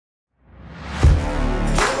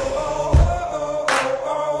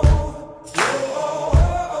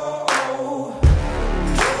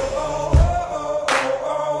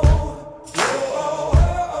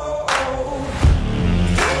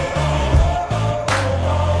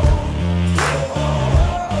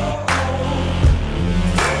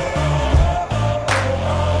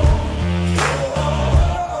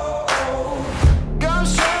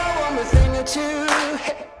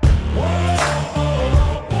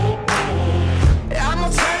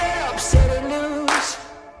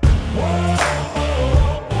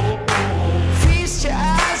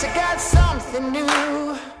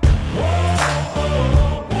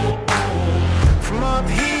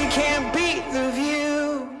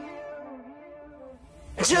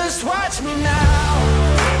Just watch me now.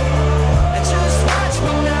 Just watch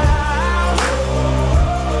me now.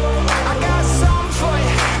 I got something for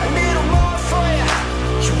you, a little more for you.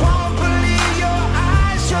 You won't believe your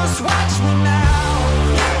eyes. Just watch me now.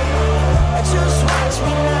 Just watch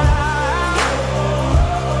me now.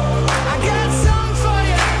 I got something for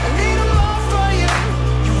you, a little more for you.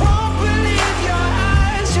 You won't believe your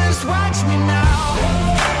eyes. Just watch me now.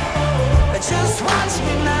 Just watch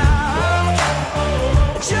me now.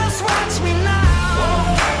 Just watch me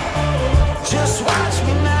now. Just watch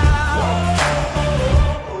me now.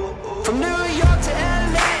 From New York to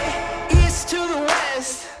LA, east to the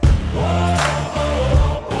west.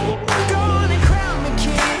 Go on and crown me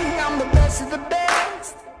king. I'm the best of the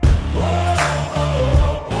best.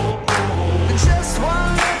 Just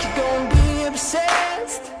one look, you're gonna be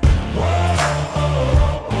obsessed.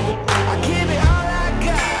 I give it all I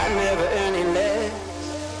got, never any less.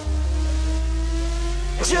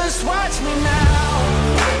 Just watch me now.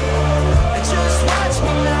 Just watch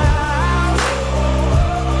me now.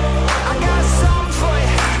 I got something for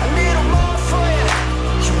you, a little more for you.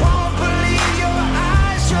 You won't believe your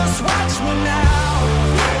eyes. Just watch me now.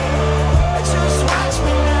 Just watch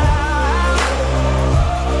me now.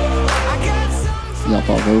 I got something. Ja,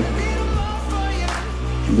 Paweł,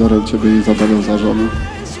 biorę Ciebie i Izabelę za żonę.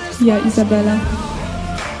 Ja, Izabela,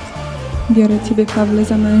 biorę Ciebie, Pawle,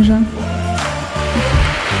 za męża.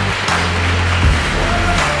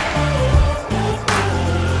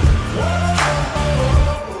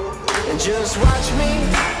 Just watch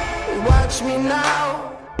me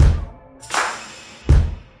now.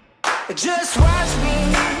 Just watch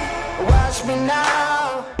me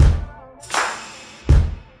now.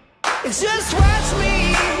 Just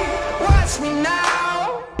watch me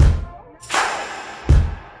now.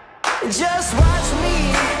 Just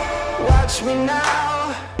watch me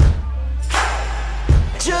now.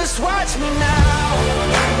 Just watch me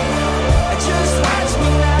now.